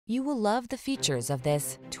You will love the features of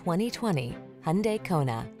this 2020 Hyundai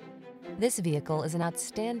Kona. This vehicle is an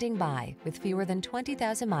outstanding buy with fewer than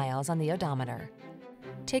 20,000 miles on the odometer.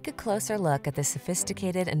 Take a closer look at the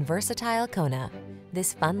sophisticated and versatile Kona.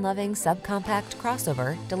 This fun-loving subcompact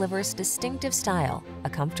crossover delivers distinctive style, a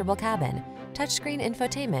comfortable cabin, touchscreen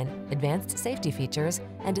infotainment, advanced safety features,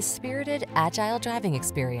 and a spirited, agile driving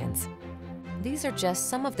experience. These are just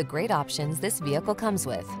some of the great options this vehicle comes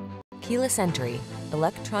with: keyless entry,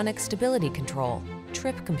 electronic stability control,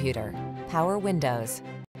 trip computer, power windows,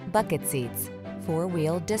 bucket seats,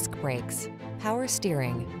 four-wheel disc brakes, power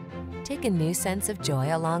steering. Take a new sense of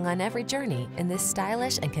joy along on every journey in this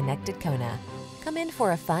stylish and connected Kona. Come in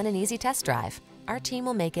for a fun and easy test drive. Our team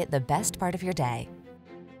will make it the best part of your day.